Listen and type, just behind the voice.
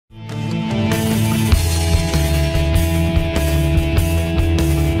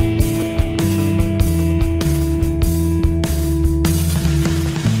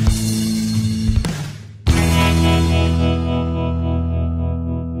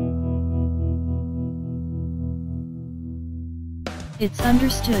It's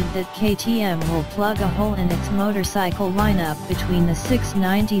understood that KTM will plug a hole in its motorcycle lineup between the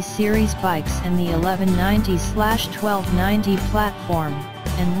 690 series bikes and the 1190/1290 platform,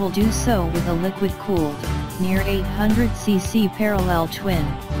 and will do so with a liquid-cooled, near 800cc parallel twin.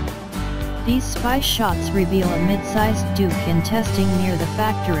 These spy shots reveal a mid-sized Duke in testing near the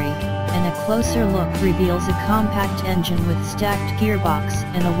factory, and a closer look reveals a compact engine with stacked gearbox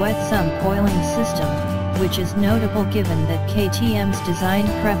and a wet sump oiling system, which is notable given that KTM's design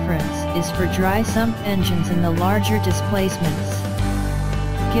preference is for dry sump engines in the larger displacements.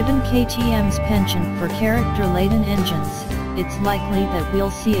 Given KTM's penchant for character-laden engines, it's likely that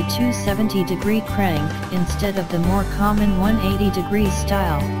we'll see a 270-degree crank instead of the more common 180-degree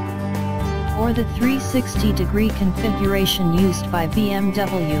style, or the 360-degree configuration used by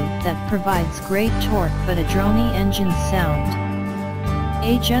BMW that provides great torque but a drony engine sound.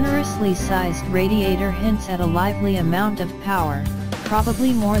 A generously sized radiator hints at a lively amount of power,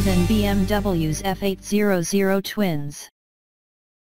 probably more than BMW's F800 twins.